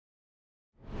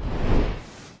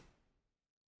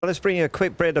Let's bring you a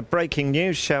quick bit of breaking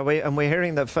news, shall we? And we're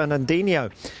hearing that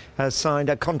Fernandinho has signed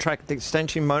a contract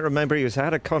extension. You might remember he was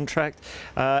out of contract,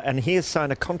 and he has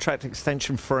signed a contract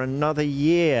extension for another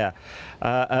year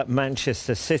at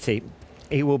Manchester City.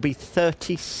 He will be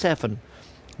 37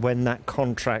 when that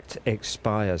contract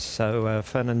expires. So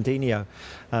Fernandinho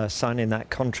signing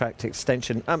that contract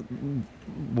extension.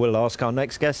 We'll ask our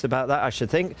next guest about that, I should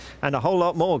think, and a whole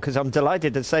lot more, because I'm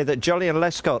delighted to say that Joleon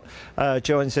Lescott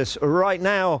joins us right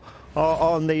now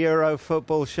on the Euro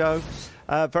Football Show.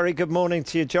 Very good morning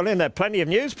to you, Joleon. There are plenty of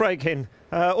news breaking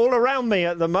all around me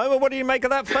at the moment. What do you make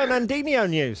of that Fernandinho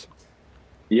news?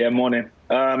 Yeah, morning.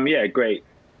 Yeah, great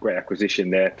acquisition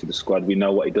there to the squad. We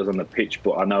know what he does on the pitch,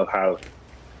 but I know how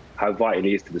vital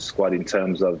he is to the squad in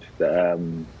terms of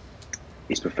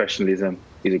his professionalism.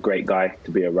 He's a great guy to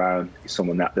be around. He's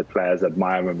someone that the players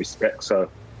admire and respect. So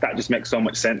that just makes so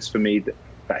much sense for me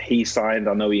that he signed.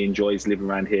 I know he enjoys living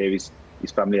around here. His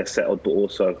family are settled, but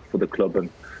also for the club and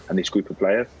this group of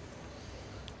players.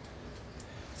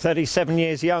 37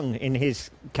 years young in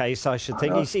his case, I should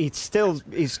think. He's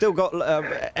still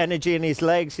got energy in his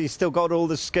legs. He's still got all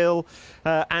the skill,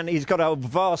 and he's got a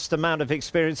vast amount of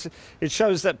experience. It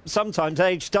shows that sometimes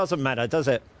age doesn't matter, does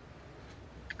it?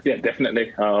 Yeah,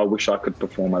 definitely. I wish I could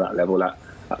perform at that level at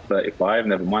 35,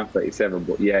 never mind 37.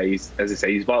 But yeah, he's, as I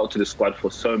say, he's vital to the squad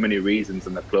for so many reasons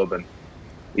in the club, and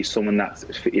he's someone that's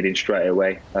fitted in straight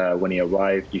away. When he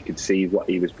arrived, you could see what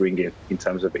he was bringing in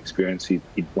terms of experience. He'd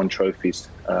won trophies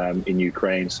in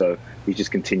Ukraine, so he's just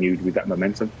continued with that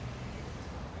momentum.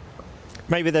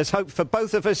 Maybe there's hope for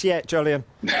both of us yet, Joleon.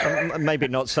 Maybe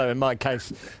not so in my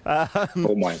case.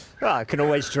 All mine. I can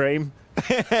always dream.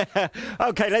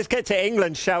 OK, let's get to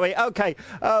England, shall we? OK,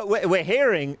 we're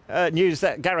hearing news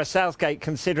that Gareth Southgate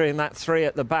considering that three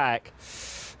at the back.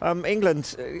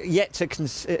 England yet to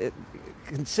concede,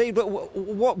 but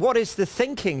what is the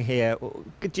thinking here?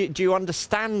 Do you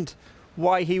understand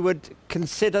why he would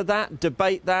consider that,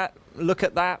 debate that, look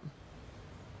at that?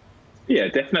 Yeah,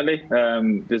 definitely.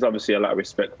 There's obviously a lot of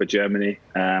respect for Germany,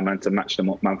 and to match them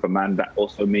up man for man, that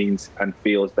also means and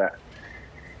feels that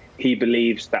he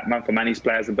believes that man for man his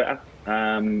players are better,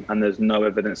 and there's no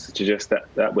evidence to suggest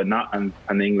that we're not, and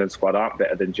the England squad aren't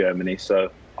better than Germany.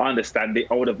 So I understand it.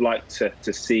 I would have liked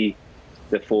to see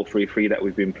the 4-3-3 that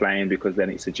we've been playing, because then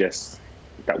it suggests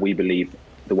that we believe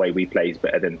the way we play is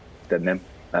better than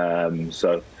them.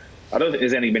 So I don't think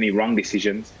there's many wrong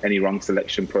decisions, any wrong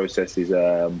selection processes,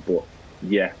 but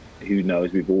yeah, who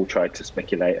knows? We've all tried to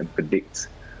speculate and predict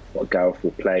what Gareth will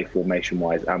play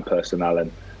formation-wise and personnel,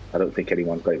 and I don't think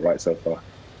anyone's got it right so far.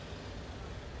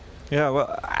 Yeah,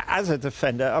 well, as a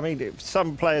defender, I mean,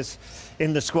 some players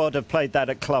in the squad have played that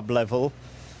at club level.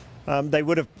 They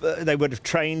would have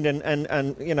trained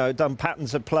and you know, done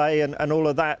patterns of play and all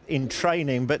of that in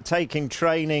training. But taking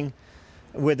training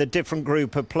with a different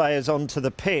group of players onto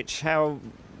the pitch, how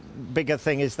big a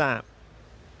thing is that?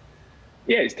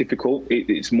 Yeah, it's difficult.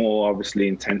 It's more obviously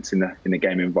intense in the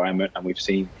game environment, and we've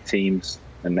seen teams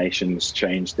and nations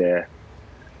change their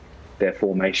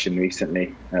formation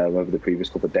recently over the previous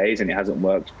couple of days, and it hasn't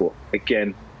worked. But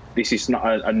again, this is not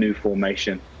a new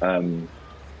formation.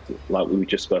 Like we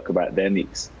just spoke about then,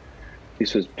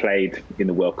 this was played in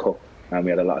the World Cup, and we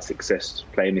had a lot of success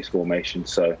playing this formation.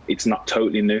 So it's not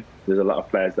totally new. There's a lot of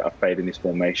players that have played in this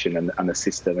formation and the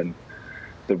system and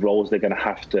the roles they're going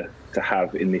to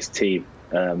have in this team.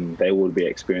 They will be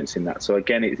experiencing that. So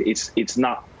again, it's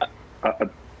not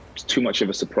too much of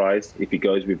a surprise if he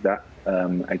goes with that.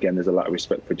 Again, there's a lot of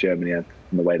respect for Germany and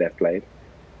the way they've played.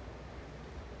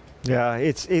 Yeah,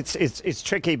 it's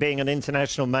tricky being an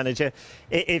international manager.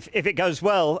 If it goes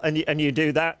well and you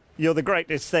do that, you're the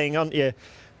greatest thing, aren't you?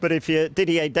 But if you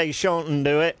Didier Deschamps and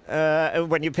do it,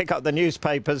 when you pick up the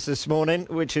newspapers this morning,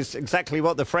 which is exactly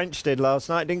what the French did last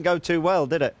night, it didn't go too well,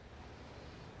 did it?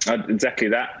 Exactly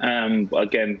that.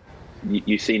 Again,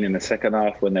 you've seen in the second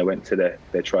half when they went to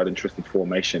their tried and trusted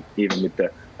formation, even with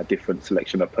a different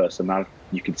selection of personnel,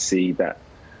 you could see that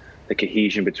the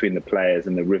cohesion between the players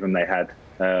and the rhythm they had.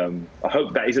 I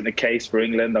hope that isn't the case for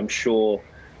England. I'm sure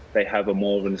they have a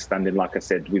more understanding. Like I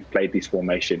said, we've played this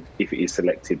formation, if it is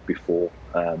selected, before.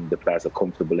 The players are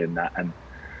comfortable in that,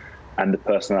 and the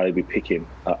personality we're picking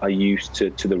are used to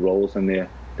the roles and the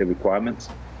requirements.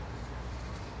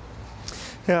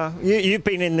 Yeah, you've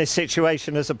been in this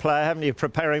situation as a player, haven't you,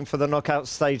 preparing for the knockout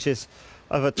stages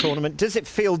of a tournament. Does it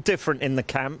feel different in the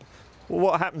camp?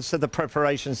 What happens to the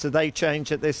preparations? Do they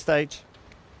change at this stage?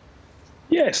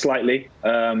 Yeah, slightly.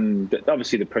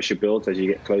 Obviously, the pressure builds as you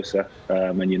get closer,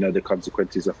 and you know the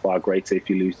consequences are far greater if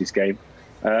you lose this game.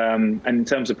 And in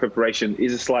terms of preparation,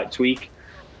 is a slight tweak,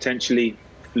 potentially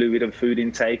fluid and food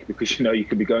intake, because you know you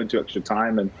could be going to extra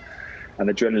time and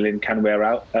adrenaline can wear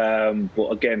out.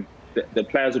 But again, the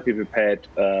players will be prepared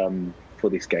for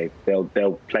this game.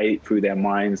 They'll play it through their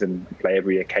minds and play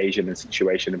every occasion and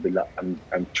situation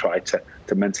and try to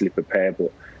mentally prepare.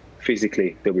 But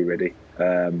physically, they'll be ready.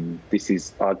 This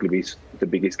is arguably the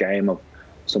biggest game of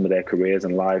some of their careers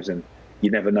and lives, and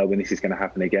you never know when this is going to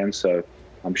happen again. So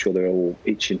I'm sure they're all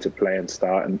itching to play and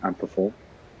start and perform.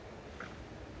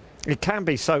 It can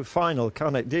be so final,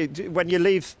 can't it? When you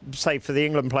leave, say, for the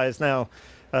England players now,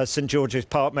 St George's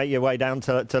Park, make your way down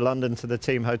to London to the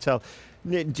team hotel,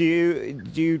 do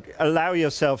you allow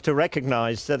yourself to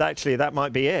recognise that actually that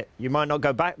might be it? You might not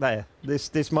go back there.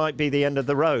 This might be the end of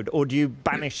the road, or do you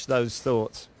banish those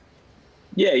thoughts?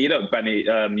 Yeah, you don't banish.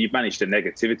 You banish the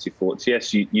negativity thoughts.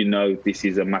 Yes, you know this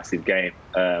is a massive game,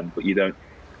 but you don't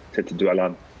tend to dwell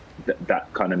on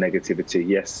that kind of negativity.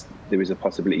 Yes, there is a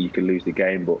possibility you could lose the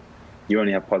game, but you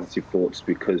only have positive thoughts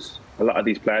because a lot of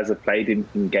these players have played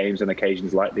in games and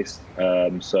occasions like this.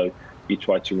 So you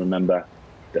try to remember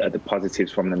the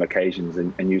positives from them occasions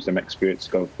and use them experience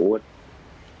going forward.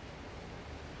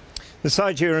 The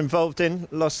side you're involved in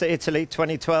lost to Italy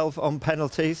 2012 on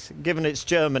penalties. Given it's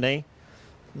Germany,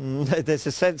 there's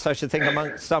a sense, I should think,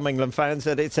 amongst some England fans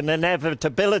that it's an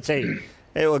inevitability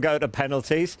it will go to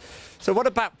penalties. So what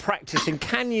about practicing?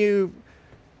 Can you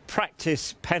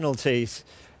practice penalties?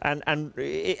 And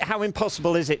how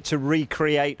impossible is it to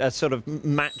recreate a sort of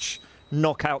match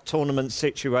knockout tournament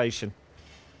situation?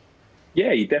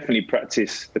 Yeah, you definitely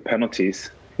practice the penalties,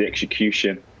 the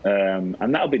execution.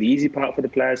 And that'll be the easy part for the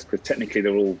players because technically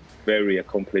they're all very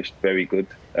accomplished, very good.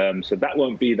 So that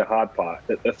won't be the hard part.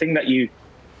 The thing that you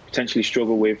potentially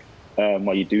struggle with,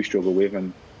 or you do struggle with,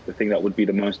 and the thing that would be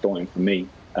the most daunting for me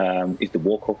is the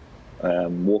walk-up,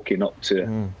 walking up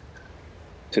to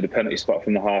the penalty spot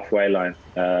from the halfway line.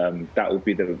 That would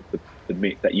be the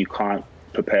bit that you can't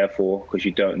prepare for because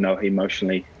you don't know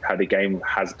emotionally how the game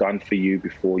has gone for you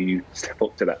before you step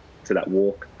up to that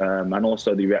walk, and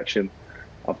also the reaction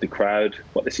of the crowd,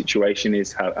 what the situation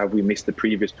is, have we missed the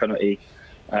previous penalty.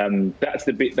 That's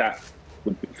the bit that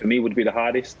for me would be the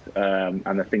hardest,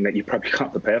 and the thing that you probably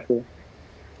can't prepare for.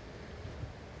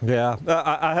 Yeah,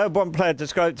 I heard one player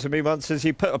describe to me once as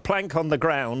you put a plank on the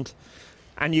ground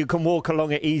and you can walk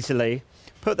along it easily.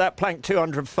 Put that plank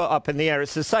 200 foot up in the air.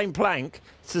 It's the same plank,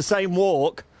 it's the same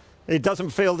walk. It doesn't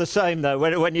feel the same though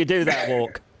when you do that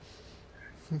walk.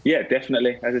 Yeah,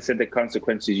 definitely. As I said, the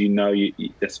consequences,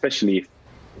 especially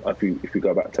if we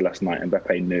go back to last night,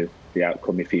 Mbappe knew the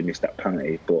outcome if he missed that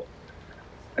penalty. But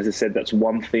as I said, that's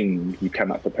one thing you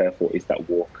cannot prepare for is that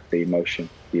walk, the emotion,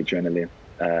 the adrenaline,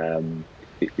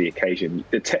 the occasion.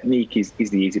 The technique is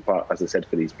the easy part, as I said,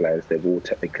 for these players. They're all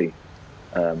technically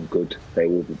good. They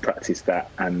will practice that,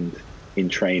 and in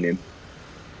training,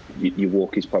 your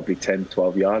walk is probably 10,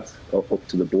 12 yards up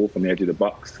to the ball from the edge of the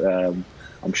box.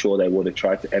 I'm sure they would have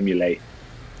tried to emulate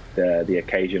the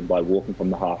occasion by walking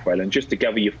from the halfway line, just to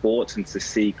gather your thoughts and to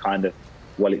see kind of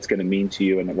what it's going to mean to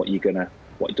you and what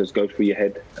it does go through your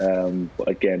head. But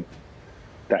again,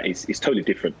 that is totally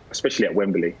different, especially at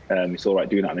Wembley. It's all right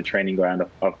doing that on the training ground.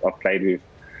 I've played with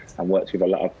and worked with a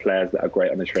lot of players that are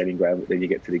great on the training ground, but then you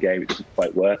get to the game, it doesn't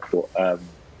quite work. But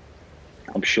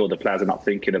I'm sure the players are not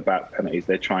thinking about penalties.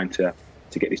 They're trying to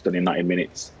get this done in 90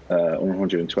 minutes or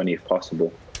 120 if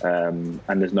possible. And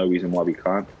there's no reason why we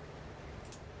can't.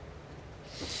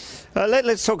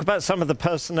 Let's talk about some of the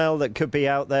personnel that could be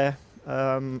out there.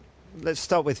 Let's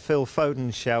start with Phil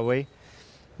Foden, shall we?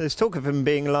 There's talk of him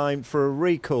being lined for a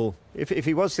recall. If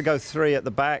he was to go 3 at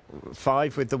the back,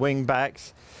 5 with the wing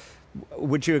backs,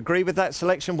 would you agree with that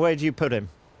selection? Where do you put him?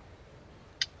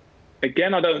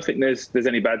 Again, I don't think there's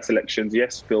any bad selections.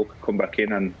 Yes, Phil could come back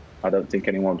in, and I don't think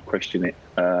anyone would question it.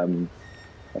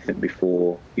 I think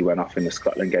before he went off in the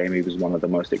Scotland game, he was one of the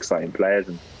most exciting players,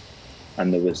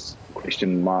 and there was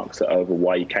question marks over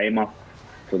why he came off,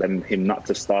 for him not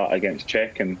to start against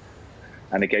Czech, and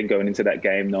again going into that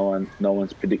game, no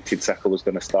one's predicted Saka was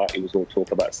going to start. It was all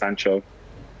talk about Sancho.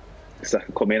 Saka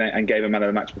come in and gave a man of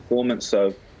the match performance,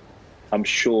 so I'm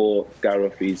sure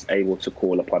Gareth is able to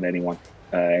call upon anyone,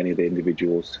 any of the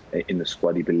individuals in the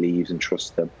squad he believes and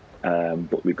trusts them.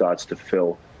 But regards to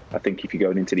Phil, I think if you're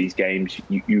going into these games,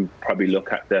 you probably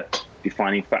look at the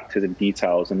defining factors and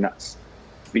details, and that's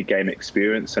big game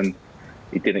experience. And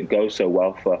it didn't go so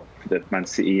well for the Man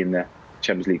City in the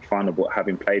Champions League final, but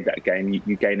having played that game,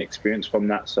 you gain experience from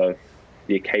that. So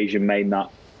the occasion may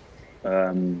not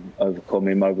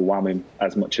overwhelm him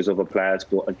as much as other players.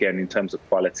 But again, in terms of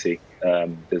quality,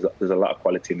 there's a lot of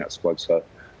quality in that squad. So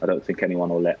I don't think anyone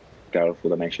will let Gareth or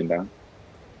the nation down.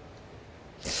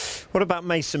 What about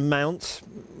Mason Mount?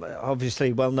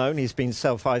 Obviously well known, he's been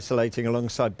self-isolating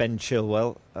alongside Ben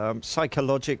Chilwell.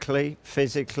 Psychologically,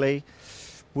 physically,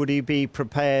 would he be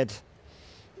prepared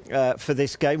for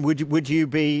this game? Would you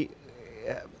be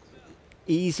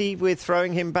easy with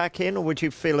throwing him back in, or would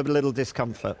you feel a little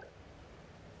discomfort?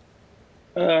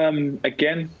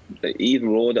 Again, either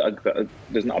or,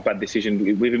 there's not a bad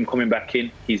decision. With him coming back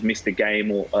in, he's missed a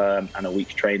game and a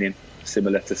week's training,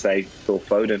 similar to, say, Phil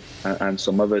Foden and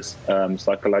some others.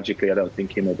 Psychologically, I don't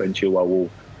think him or Ben Chilwell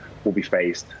will be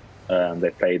phased. They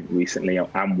played recently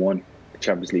and won the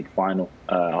Champions League final,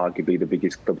 arguably the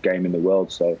biggest club game in the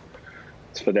world. So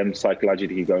for them,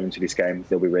 psychologically, going into this game,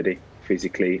 they'll be ready.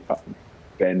 Physically,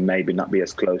 Ben maybe not be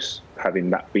as close,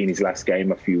 having that been his last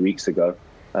game a few weeks ago.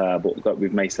 But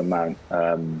with Mason Mount,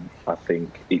 I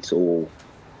think it's all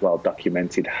well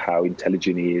documented how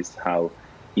intelligent he is, how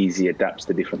easy he adapts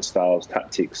to different styles,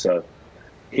 tactics. So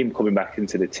him coming back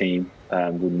into the team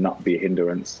will not be a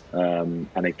hindrance.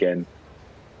 And again,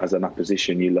 as an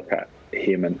opposition, you look at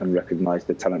him and recognise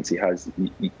the talents he has.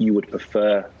 You would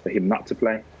prefer for him not to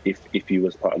play if he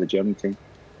was part of the German team.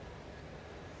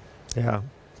 Yeah.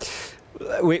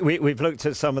 We've looked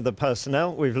at some of the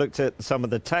personnel, we've looked at some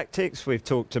of the tactics, we've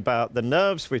talked about the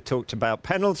nerves, we've talked about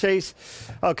penalties.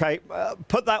 OK,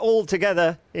 put that all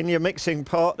together in your mixing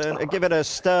pot and give it a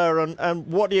stir, and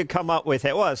what do you come up with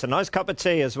here? Well, it's a nice cup of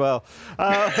tea as well.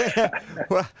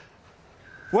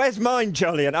 Where's mine,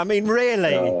 Joleon? I mean,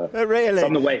 really? Really? It's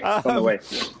on the way. It's on the way.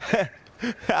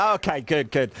 OK,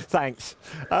 good. Thanks.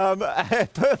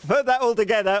 Put that all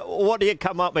together, what do you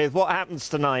come up with? What happens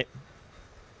tonight?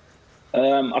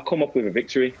 I come up with a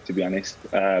victory, to be honest.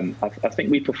 I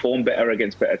think we perform better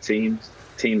against better teams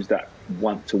that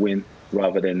want to win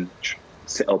rather than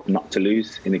set up not to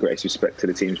lose, in the greatest respect to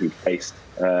the teams we've faced.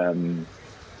 I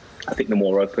think the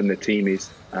more open the team is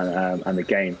and the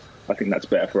game, I think that's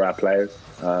better for our players.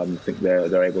 I think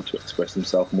they're able to express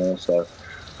themselves more. So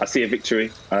I see a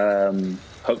victory,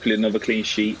 hopefully another clean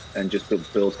sheet, and just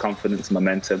build confidence,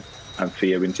 momentum and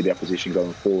fear into the opposition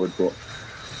going forward. But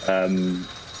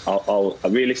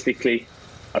realistically,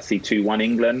 I see 2-1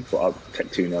 England, but I'll take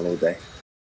 2-0 all day.